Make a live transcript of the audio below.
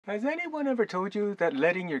Has anyone ever told you that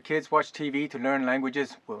letting your kids watch TV to learn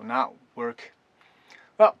languages will not work?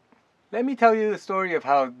 Well, let me tell you the story of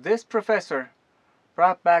how this professor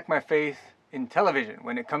brought back my faith in television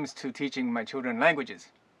when it comes to teaching my children languages.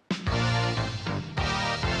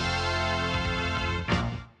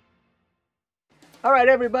 Alright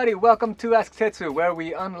everybody, welcome to AskTetsu, where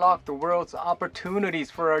we unlock the world's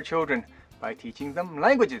opportunities for our children by teaching them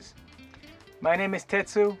languages. My name is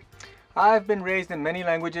Tetsu. I've been raised in many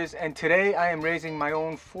languages, and today I am raising my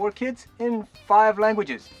own 4 kids in 5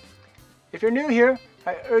 languages. If you're new here,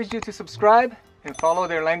 I urge you to subscribe and follow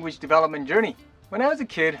their language development journey. When I was a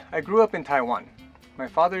kid, I grew up in Taiwan. My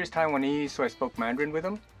father is Taiwanese, so I spoke Mandarin with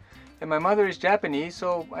him. And my mother is Japanese,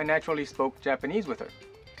 so I naturally spoke Japanese with her.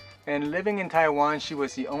 And living in Taiwan, she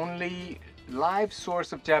was the only live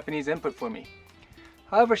source of Japanese input for me.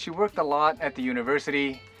 However, she worked a lot at the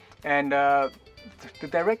university, and the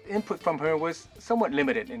direct input from her was somewhat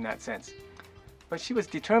limited in that sense. But she was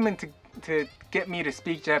determined to get me to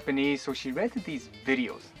speak Japanese, so she rented these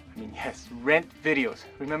videos. I mean, yes, rent videos.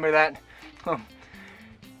 Remember that?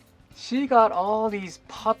 She got all these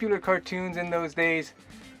popular cartoons in those days.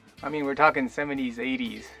 I mean, we're talking 70s,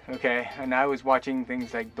 80s, okay? And I was watching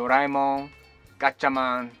things like Doraemon,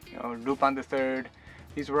 Gatchaman, Lupin the Third.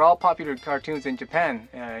 These were all popular cartoons in Japan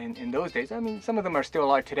in those days. I mean, some of them are still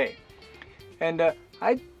alive today. And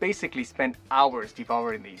I basically spent hours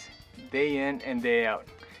devouring these, day in and day out.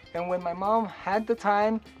 And when my mom had the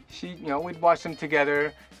time, we'd watch them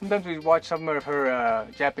together. Sometimes we'd watch some of her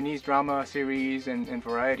Japanese drama series and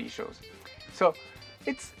variety shows. So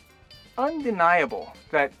it's undeniable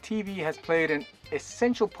that TV has played an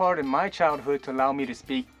essential part in my childhood to allow me to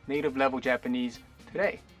speak native level Japanese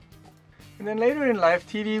today. And then later in life,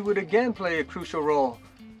 TV would again play a crucial role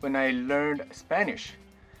when I learned Spanish.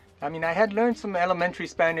 I mean, I had learned some elementary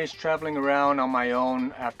Spanish traveling around on my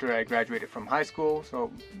own after I graduated from high school,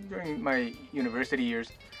 so during my university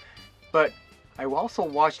years. But I also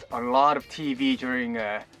watched a lot of TV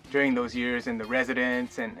during those years in the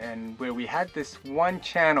residence, and where we had this one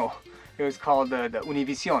channel. It was called the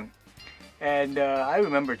Univision. And I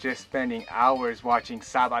remember just spending hours watching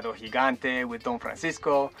Sábado Gigante with Don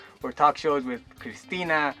Francisco, or talk shows with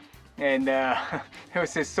Cristina. And there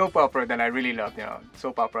was this soap opera that I really loved,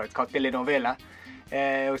 soap opera. It's called telenovela.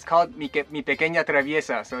 It was called Mi Pequeña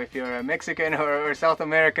Traviesa. So if you're a Mexican or South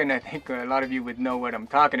American, I think a lot of you would know what I'm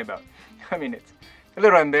talking about. I mean, it's a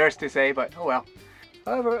little embarrassed to say, but oh well.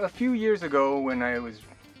 However, a few years ago, when I was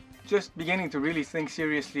just beginning to really think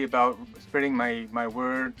seriously about spreading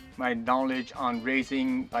my knowledge on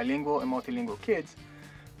raising bilingual and multilingual kids,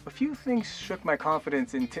 a few things shook my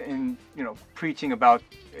confidence in preaching about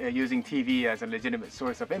using TV as a legitimate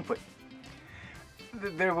source of input.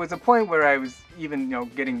 There was a point where I was even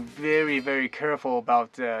getting very, very careful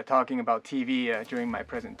about talking about TV during my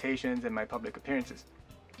presentations and my public appearances.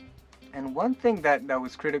 And one thing that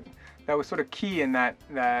was sort of key in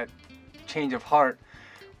that change of heart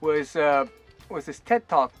was this TED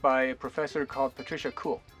Talk by a professor called Patricia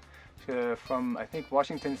Kuhl from, I think,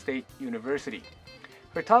 Washington State University.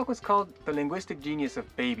 Her talk was called The Linguistic Genius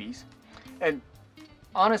of Babies. And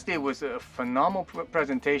honestly, it was a phenomenal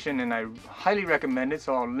presentation, and I highly recommend it,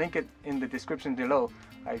 so I'll link it in the description below.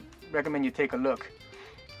 I recommend you take a look.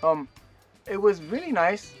 It was really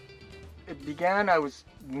nice. It began, I was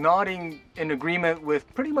nodding in agreement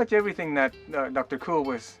with pretty much everything that Dr. Kuhl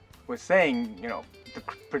was saying,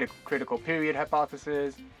 the critical period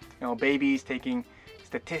hypothesis, babies taking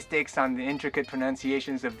statistics on the intricate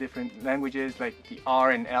pronunciations of different languages like the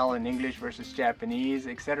R and L in English versus Japanese,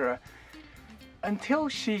 etc. Until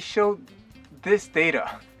she showed this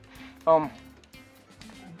data.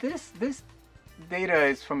 This data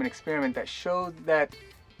is from an experiment that showed that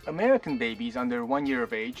American babies under 1 year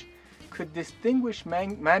of age could distinguish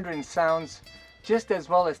Mandarin sounds just as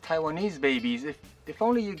well as Taiwanese babies if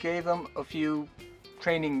only you gave them a few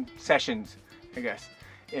training sessions, I guess,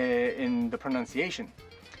 in the pronunciation.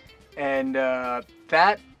 And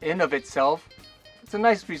that in of itself, it's a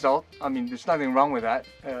nice result. I mean, there's nothing wrong with that.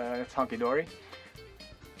 It's honky-dory.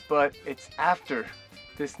 But it's after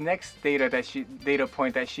this next data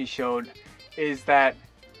point that she showed is that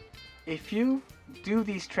if you do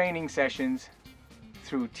these training sessions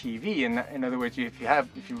through TV, in other words, if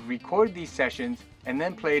you record these sessions and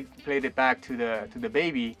then played it back to the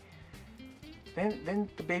baby, then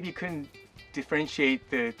the baby couldn't differentiate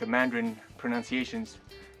the Mandarin pronunciations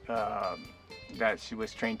that she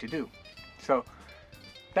was trained to do. So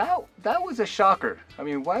that was a shocker. I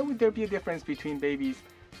mean, why would there be a difference between babies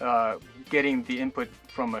getting the input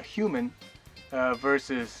from a human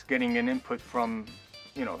versus getting an input from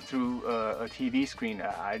through a TV screen.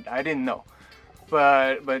 I didn't know,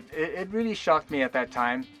 but it really shocked me at that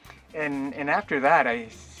time, and after that I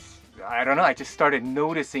don't know, I just started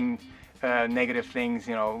noticing negative things,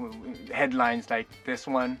 headlines like this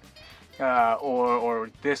one or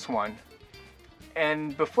this one,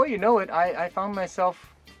 and before you know it, I found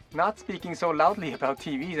myself not speaking so loudly about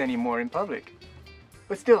TVs anymore in public.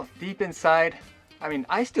 But still, deep inside,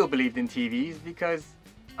 I still believed in TVs because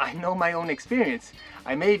I know my own experience.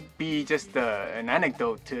 I may be just an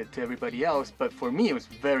anecdote to everybody else, but for me it was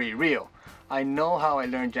very real. I know how I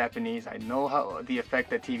learned Japanese. I know how the effect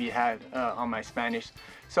that TV had on my Spanish.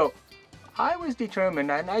 So I was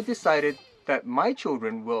determined, and I decided that my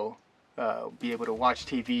children will be able to watch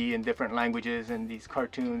TV in different languages and these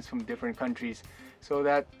cartoons from different countries, so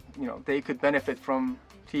that they could benefit from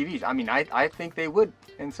TVs. I think they would,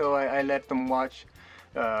 and so I let them watch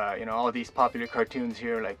all these popular cartoons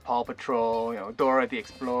here like Paw Patrol, Dora the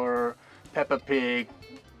Explorer, Peppa Pig,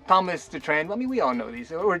 Thomas the Train. We all know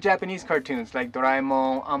these. Or Japanese cartoons like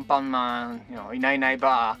Doraemon, Anpanman, Inai Nai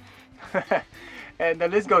Ba, and the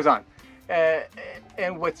list goes on.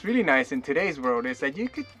 And what's really nice in today's world is that you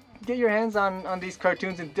could get your hands on these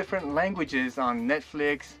cartoons in different languages on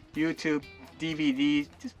Netflix, YouTube, DVDs.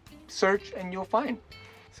 Just search and you'll find.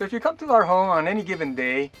 So if you come to our home on any given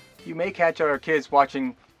day, you may catch our kids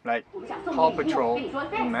watching like Paw Patrol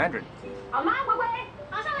in Mandarin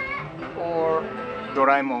or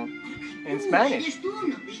Doraemon in Spanish.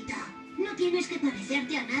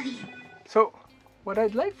 So what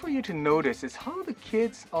I'd like for you to notice is how the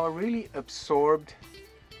kids are really absorbed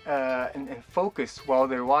and focused while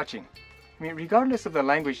they're watching. Regardless of the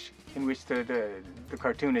language in which the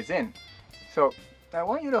cartoon is in. So I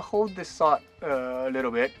want you to hold this thought a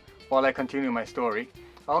little bit while I continue my story.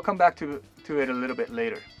 I'll come back to it a little bit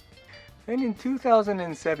later. Then in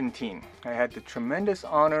 2017, I had the tremendous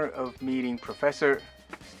honor of meeting Professor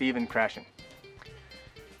Stephen Krashen.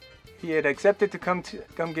 He had accepted to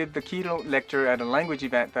come give the keynote lecture at a language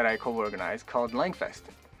event that I co-organized called Langfest.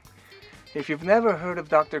 If you've never heard of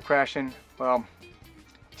Dr. Krashen, well,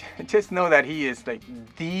 just know that he is like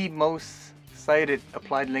the most cited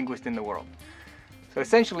applied linguist in the world. So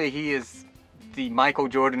essentially, he is the Michael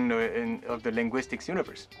Jordan of the linguistics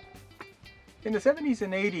universe. In the 70s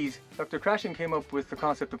and 80s, Dr. Krashen came up with the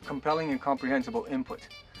concept of compelling and comprehensible input.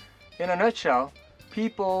 In a nutshell,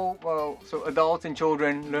 so adults and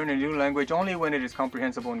children learn a new language only when it is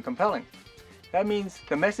comprehensible and compelling. That means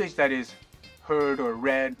the message that is heard or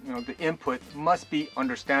read, the input must be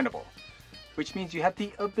understandable, which means you have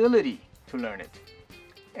the ability to learn it.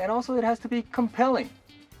 And also it has to be compelling.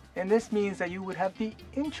 And this means that you would have the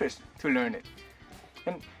interest to learn it.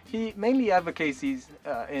 And he mainly advocates these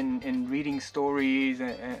in reading stories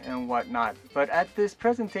and whatnot. But at this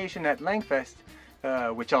presentation at Langfest,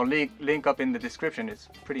 which I'll link up in the description, it's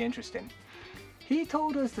pretty interesting. He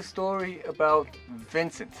told us the story about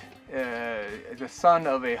Vincent, the son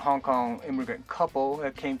of a Hong Kong immigrant couple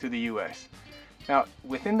that came to the US. Now,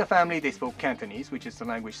 within the family, they spoke Cantonese, which is the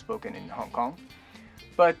language spoken in Hong Kong.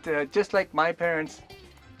 But just like my parents,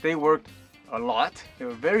 they worked a lot. They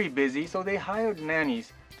were very busy, so they hired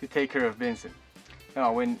nannies to take care of Vincent.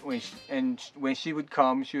 Now, when she would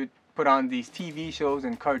come, she would put on these TV shows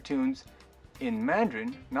and cartoons in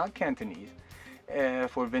Mandarin, not Cantonese,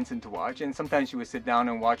 for Vincent to watch. And sometimes she would sit down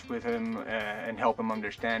and watch with him and help him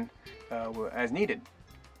understand as needed.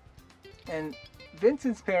 And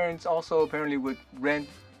Vincent's parents also apparently would rent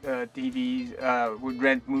would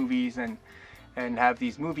rent movies and have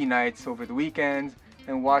these movie nights over the weekends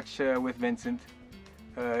and watch with Vincent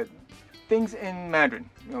things in Mandarin,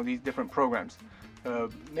 these different programs.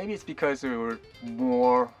 Maybe it's because there were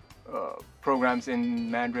more programs in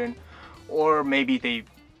Mandarin, or maybe they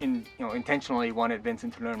intentionally wanted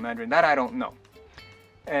Vincent to learn Mandarin. That I don't know.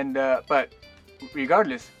 And but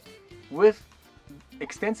regardless, with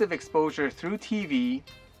extensive exposure through TV,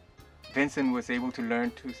 Vincent was able to learn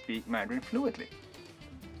to speak Mandarin fluently.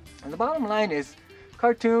 And the bottom line is,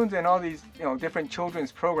 cartoons and all these different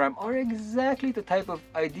children's programs are exactly the type of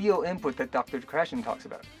ideal input that Dr. Krashen talks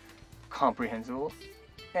about. Comprehensible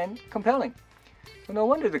and compelling. So no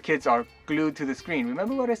wonder the kids are glued to the screen.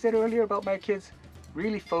 Remember what I said earlier about my kids?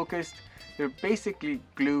 Really focused. They're basically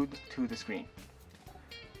glued to the screen.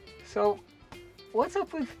 So what's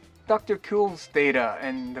up with Dr. Kuhl's data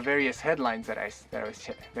and the various headlines that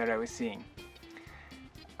I was seeing?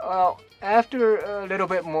 Well, after a little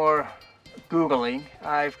bit more Googling,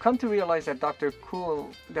 I've come to realize that Dr.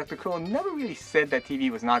 Kuhl never really said that TV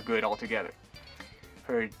was not good altogether.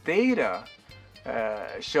 Her data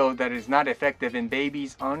showed that it's not effective in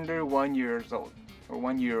babies under 1 year old or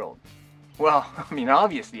 1 year old. Well, I mean,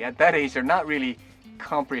 obviously, at that age, they're not really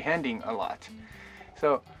comprehending a lot.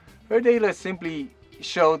 So her data simply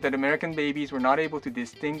showed that American babies were not able to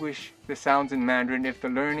distinguish the sounds in Mandarin if the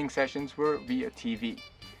learning sessions were via TV.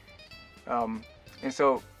 And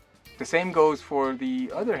so the same goes for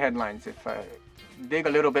the other headlines. If I dig a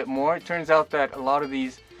little bit more, it turns out that a lot of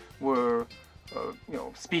these were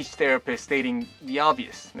speech therapists stating the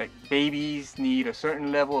obvious, like babies need a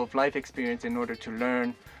certain level of life experience in order to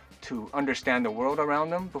learn to understand the world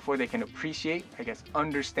around them before they can appreciate,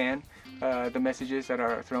 understand the messages that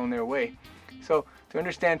are thrown their way. So to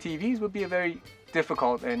understand TVs would be a very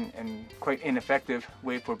difficult and quite ineffective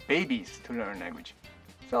way for babies to learn language.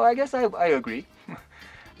 So I guess I agree.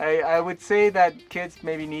 I would say that kids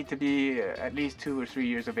maybe need to be at least 2 or 3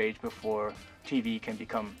 years of age before TV can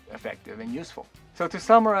become effective and useful. So to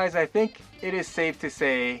summarize, I think it is safe to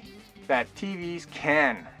say that TVs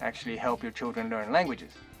can actually help your children learn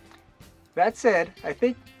languages. That said, I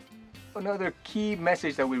think another key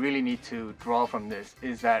message that we really need to draw from this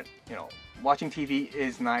is that, watching TV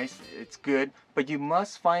is nice, it's good, but you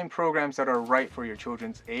must find programs that are right for your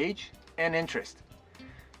children's age and interest,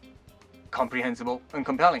 comprehensible and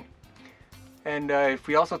compelling. And if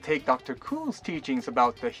we also take Dr. Kuhl's teachings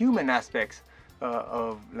about the human aspects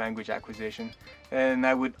of language acquisition, and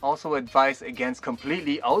I would also advise against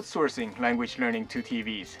completely outsourcing language learning to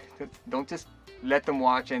TVs. Don't just let them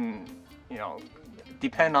watch and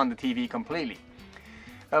depend on the TV completely.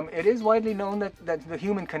 It is widely known that the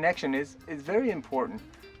human connection is very important.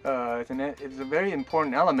 It's a very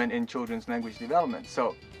important element in children's language development.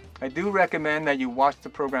 So I do recommend that you watch the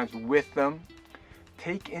programs with them,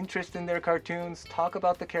 take interest in their cartoons, talk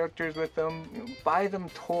about the characters with them, buy them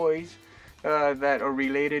toys that are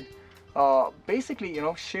related. Basically,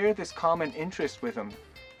 share this common interest with them.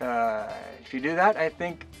 If you do that, I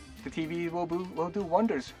think the TV will do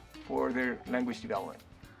wonders for their language development.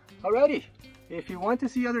 Alrighty, if you want to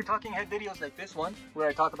see other talking head videos like this one, where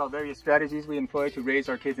I talk about various strategies we employ to raise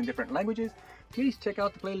our kids in different languages, please check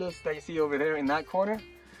out the playlist that you see over there in that corner.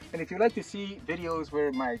 And if you'd like to see videos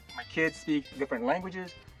where my kids speak different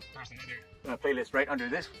languages, there's another playlist right under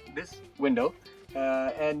this window.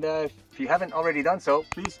 If you haven't already done so,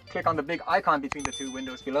 please click on the big icon between the two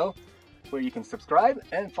windows below, where you can subscribe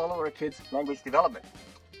and follow our kids' language development.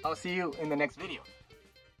 I'll see you in the next video.